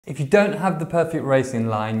If you don't have the perfect racing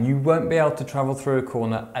line, you won't be able to travel through a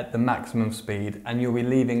corner at the maximum speed and you'll be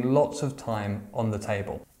leaving lots of time on the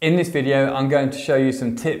table. In this video, I'm going to show you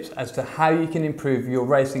some tips as to how you can improve your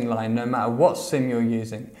racing line no matter what sim you're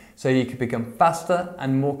using, so you can become faster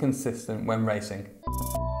and more consistent when racing.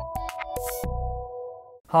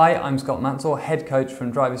 Hi, I'm Scott Mansell, head coach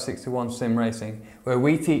from Driver61 Sim Racing, where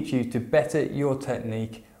we teach you to better your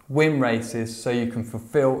technique, win races so you can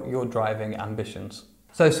fulfill your driving ambitions.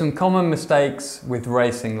 So some common mistakes with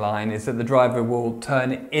racing line is that the driver will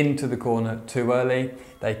turn into the corner too early,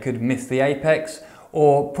 they could miss the apex,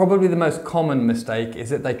 or probably the most common mistake is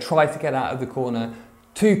that they try to get out of the corner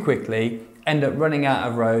too quickly, end up running out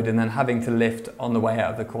of road and then having to lift on the way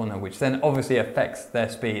out of the corner, which then obviously affects their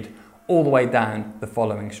speed all the way down the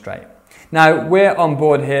following straight. Now we're on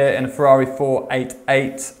board here in a Ferrari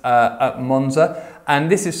 488 at Monza,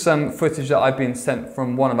 and this is some footage that I've been sent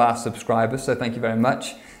from one of our subscribers, so thank you very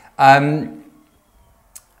much.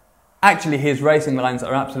 Actually, his racing lines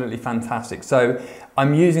are absolutely fantastic, so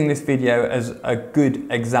I'm using this video as a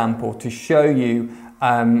good example to show you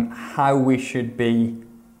how we should be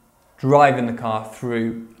driving the car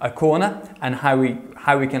through a corner and how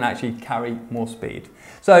we can actually carry more speed.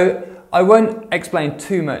 So I won't explain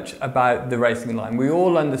too much about the racing line. We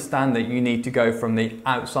all understand that you need to go from the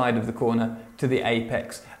outside of the corner to the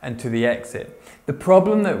apex and to the exit. The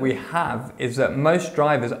problem that we have is that most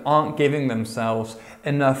drivers aren't giving themselves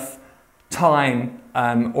enough time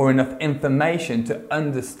or enough information to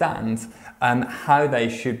understand how they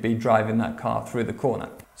should be driving that car through the corner.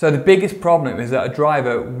 So the biggest problem is that a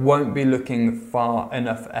driver won't be looking far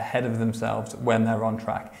enough ahead of themselves when they're on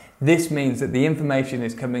track. This means that the information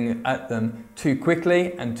is coming at them too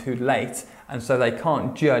quickly and too late, and so they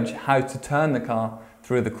can't judge how to turn the car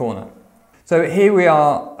through the corner. So here we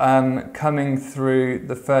are coming through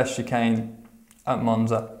the first chicane at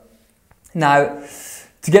Monza. Now,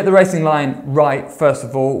 to get the racing line right, first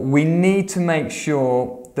of all, we need to make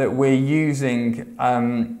sure that we're using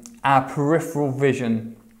our peripheral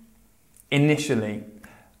vision initially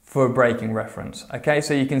for a braking reference. Okay,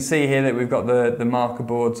 so you can see here that we've got the marker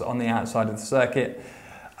boards on the outside of the circuit.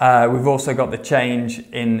 We've also got the change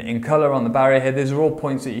in colour on the barrier here. These are all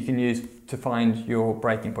points that you can use to find your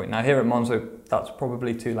braking point. Now here at Monza, that's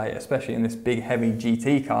probably too late, especially in this big heavy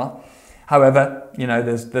GT car. However, you know,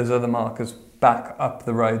 there's other markers back up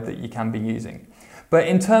the road that you can be using. But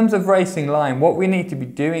in terms of racing line, what we need to be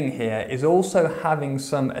doing here is also having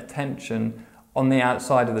some attention on the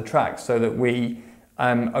outside of the track so that we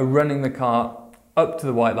are running the car up to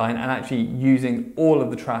the white line and actually using all of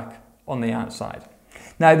the track on the outside.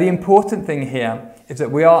 Now the important thing here is that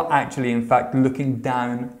we are actually in fact looking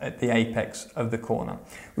down at the apex of the corner.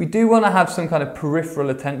 We do want to have some kind of peripheral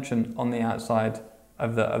attention on the outside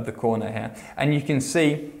of the corner here, and you can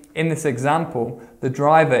see in this example the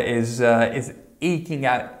driver is eking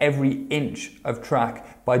out every inch of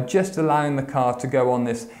track by just allowing the car to go on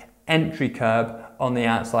this entry curb on the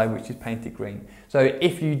outside, which is painted green. So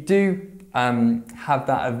if you do have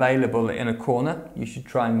that available in a corner, you should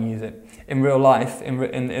try and use it. In real life,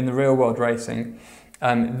 in the real world racing,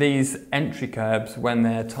 these entry curbs, when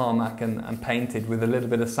they're tarmac and painted with a little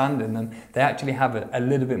bit of sand in them, they actually have a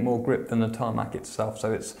little bit more grip than the tarmac itself,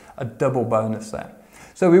 so it's a double bonus there.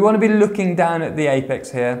 So we want to be looking down at the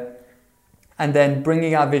apex here, and then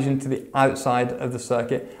bringing our vision to the outside of the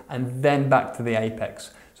circuit and then back to the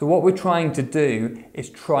apex. So what we're trying to do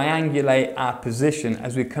is triangulate our position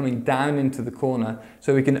as we're coming down into the corner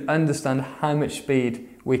so we can understand how much speed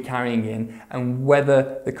we're carrying in and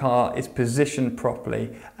whether the car is positioned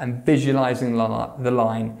properly and visualizing the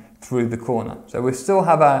line through the corner. So we still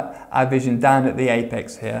have our vision down at the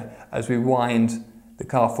apex here as we wind the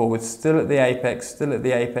car forward, still at the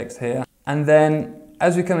apex here. And then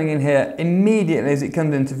as we're coming in here, immediately as it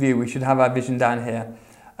comes into view, we should have our vision down here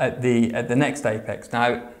at the next apex.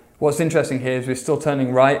 Now, what's interesting here is we're still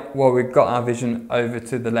turning right while we've got our vision over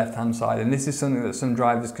to the left-hand side, and this is something that some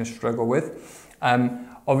drivers can struggle with.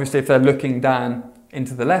 Obviously, if they're looking down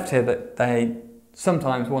into the left here, that they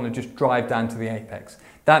sometimes want to just drive down to the apex.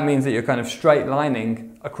 That means that you're kind of straight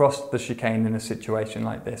lining across the chicane in a situation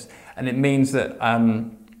like this, and it means that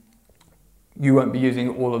you won't be using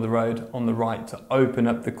all of the road on the right to open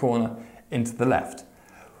up the corner into the left.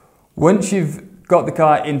 Once you've got the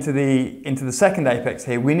car into the second apex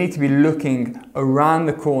here, we need to be looking around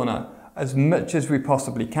the corner as much as we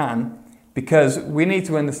possibly can, because we need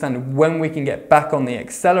to understand when we can get back on the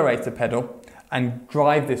accelerator pedal and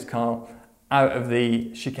drive this car out of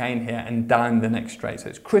the chicane here and down the next straight. So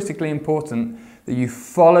it's critically important that you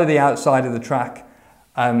follow the outside of the track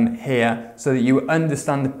here so that you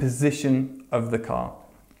understand the position of the car.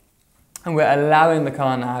 and we're allowing the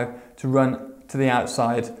car now to run to the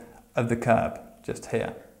outside of the curb, just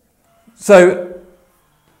here. So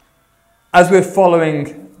as we're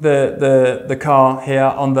following the car here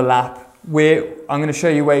on the lap, I'm going to show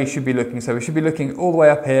you where you should be looking. So we should be looking all the way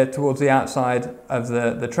up here towards the outside of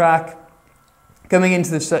the track, coming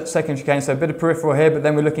into the second chicane, so a bit of peripheral here, but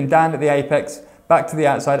then we're looking down at the apex, back to the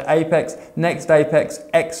outside, apex, next apex,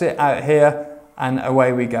 exit out here, and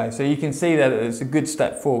away we go. So you can see there that it's a good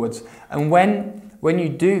step forwards. And when you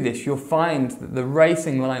do this, you'll find that the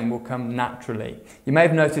racing line will come naturally. You may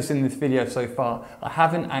have noticed in this video so far, I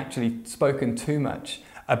haven't actually spoken too much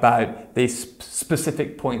about these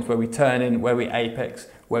specific points where we turn in, where we apex,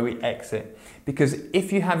 where we exit. Because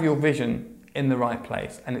if you have your vision in the right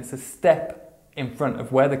place, and it's a step in front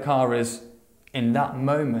of where the car is in that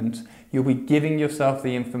moment, you'll be giving yourself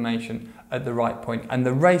the information at the right point. And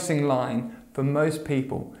the racing line, for most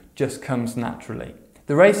people, just comes naturally.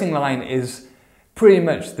 The racing line is pretty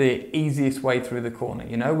much the easiest way through the corner.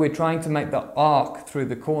 You know, we're trying to make the arc through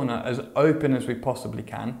the corner as open as we possibly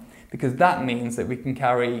can, because that means that we can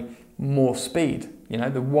carry more speed. You know,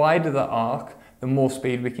 the wider the arc, the more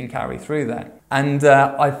speed we can carry through there. And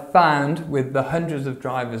I've found with the hundreds of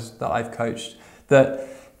drivers that I've coached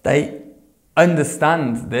that they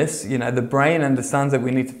understand this. You know, the brain understands that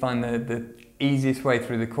we need to find the easiest way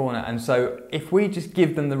through the corner. And so if we just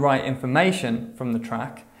give them the right information from the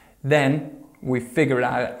track, then we figure it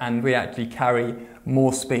out and we actually carry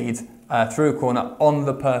more speed through a corner on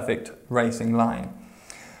the perfect racing line.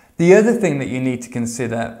 The other thing that you need to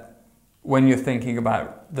consider when you're thinking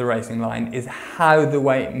about the racing line is how the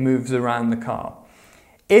weight moves around the car.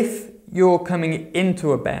 If you're coming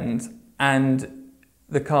into a bend and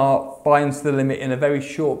the car finds the limit in a very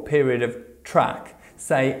short period of track,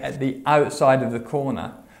 say at the outside of the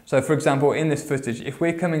corner. So for example, in this footage, if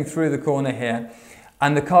we're coming through the corner here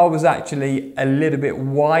and the car was actually a little bit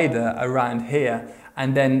wider around here,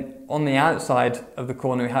 and then on the outside of the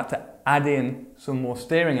corner we have to add in some more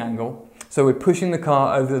steering angle, so we're pushing the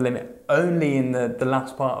car over the limit only in the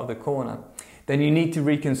last part of the corner, then you need to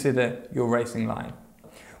reconsider your racing line.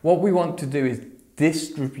 What we want to do is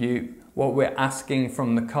distribute what we're asking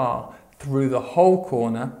from the car through the whole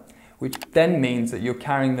corner, which then means that you're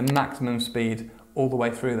carrying the maximum speed all the way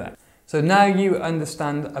through there. So now you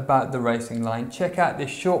understand about the racing line, check out this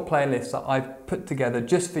short playlist that I've put together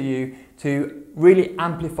just for you to really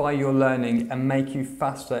amplify your learning and make you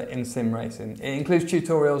faster in sim racing. It includes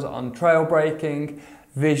tutorials on trail braking,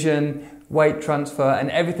 vision, weight transfer,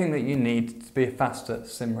 and everything that you need to be a faster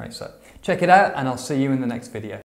sim racer. Check it out and I'll see you in the next video.